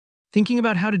Thinking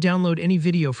about how to download any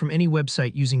video from any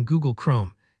website using Google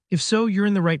Chrome? If so, you're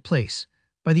in the right place.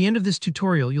 By the end of this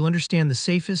tutorial, you'll understand the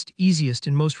safest, easiest,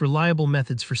 and most reliable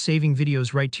methods for saving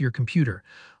videos right to your computer,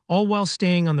 all while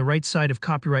staying on the right side of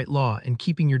copyright law and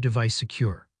keeping your device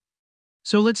secure.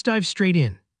 So let's dive straight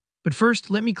in. But first,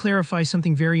 let me clarify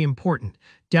something very important.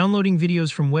 Downloading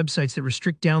videos from websites that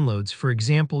restrict downloads, for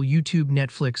example YouTube,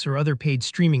 Netflix, or other paid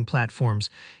streaming platforms,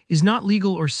 is not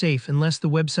legal or safe unless the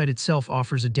website itself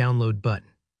offers a download button.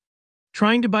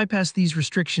 Trying to bypass these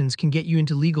restrictions can get you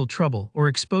into legal trouble or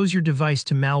expose your device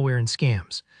to malware and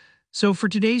scams. So for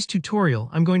today's tutorial,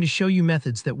 I'm going to show you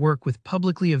methods that work with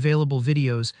publicly available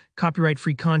videos,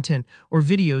 copyright-free content, or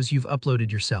videos you've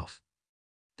uploaded yourself.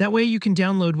 That way you can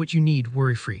download what you need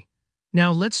worry-free.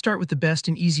 Now let's start with the best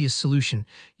and easiest solution,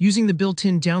 using the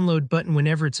built-in download button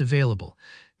whenever it's available.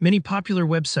 Many popular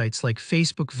websites like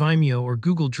Facebook, Vimeo, or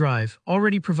Google Drive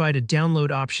already provide a download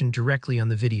option directly on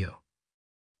the video.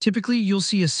 Typically, you'll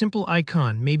see a simple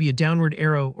icon, maybe a downward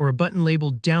arrow or a button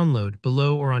labeled Download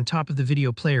below or on top of the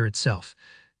video player itself.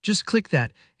 Just click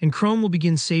that, and Chrome will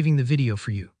begin saving the video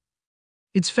for you.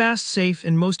 It's fast, safe,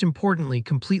 and most importantly,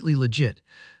 completely legit.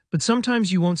 But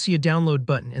sometimes you won't see a download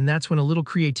button, and that's when a little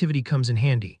creativity comes in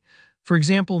handy. For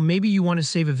example, maybe you want to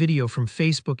save a video from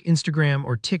Facebook, Instagram,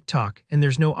 or TikTok, and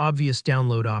there's no obvious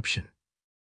download option.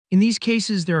 In these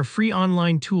cases, there are free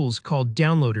online tools called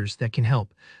downloaders that can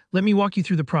help. Let me walk you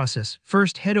through the process.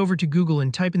 First, head over to Google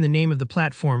and type in the name of the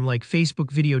platform like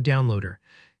Facebook Video Downloader.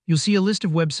 You'll see a list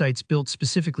of websites built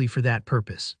specifically for that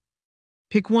purpose.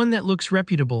 Pick one that looks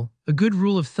reputable. A good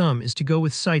rule of thumb is to go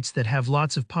with sites that have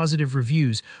lots of positive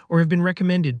reviews or have been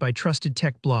recommended by trusted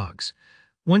tech blogs.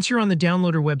 Once you're on the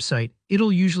downloader website,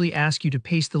 it'll usually ask you to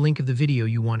paste the link of the video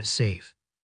you want to save.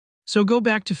 So go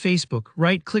back to Facebook,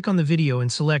 right-click on the video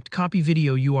and select Copy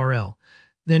Video URL.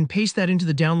 Then paste that into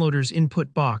the downloader's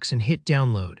input box and hit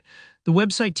Download. The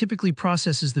website typically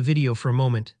processes the video for a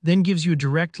moment, then gives you a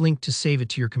direct link to save it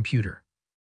to your computer.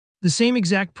 The same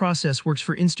exact process works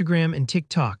for Instagram and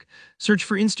TikTok. Search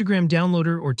for Instagram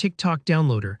Downloader or TikTok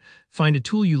Downloader, find a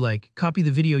tool you like, copy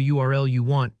the video URL you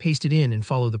want, paste it in, and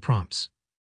follow the prompts.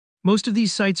 Most of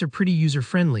these sites are pretty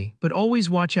user-friendly, but always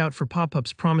watch out for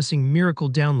pop-ups promising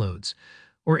miracle downloads,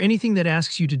 or anything that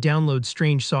asks you to download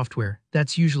strange software.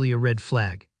 That's usually a red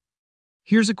flag.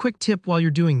 Here's a quick tip while you're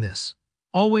doing this.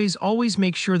 Always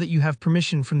make sure that you have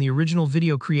permission from the original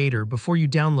video creator before you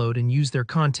download and use their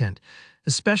content,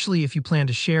 especially if you plan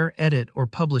to share, edit, or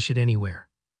publish it anywhere.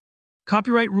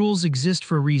 Copyright rules exist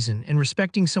for a reason, and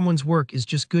respecting someone's work is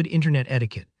just good internet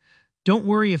etiquette. Don't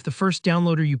worry if the first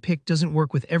downloader you pick doesn't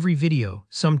work with every video.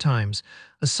 Sometimes,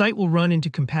 a site will run into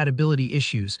compatibility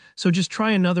issues, so just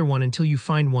try another one until you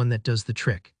find one that does the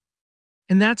trick.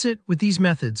 And that's it. With these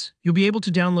methods, you'll be able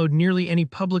to download nearly any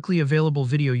publicly available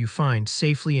video you find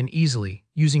safely and easily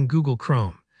using Google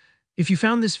Chrome. If you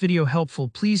found this video helpful,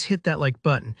 please hit that like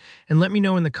button and let me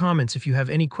know in the comments if you have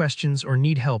any questions or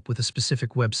need help with a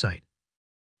specific website.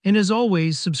 And as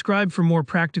always, subscribe for more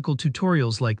practical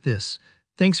tutorials like this.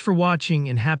 Thanks for watching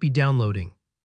and happy downloading.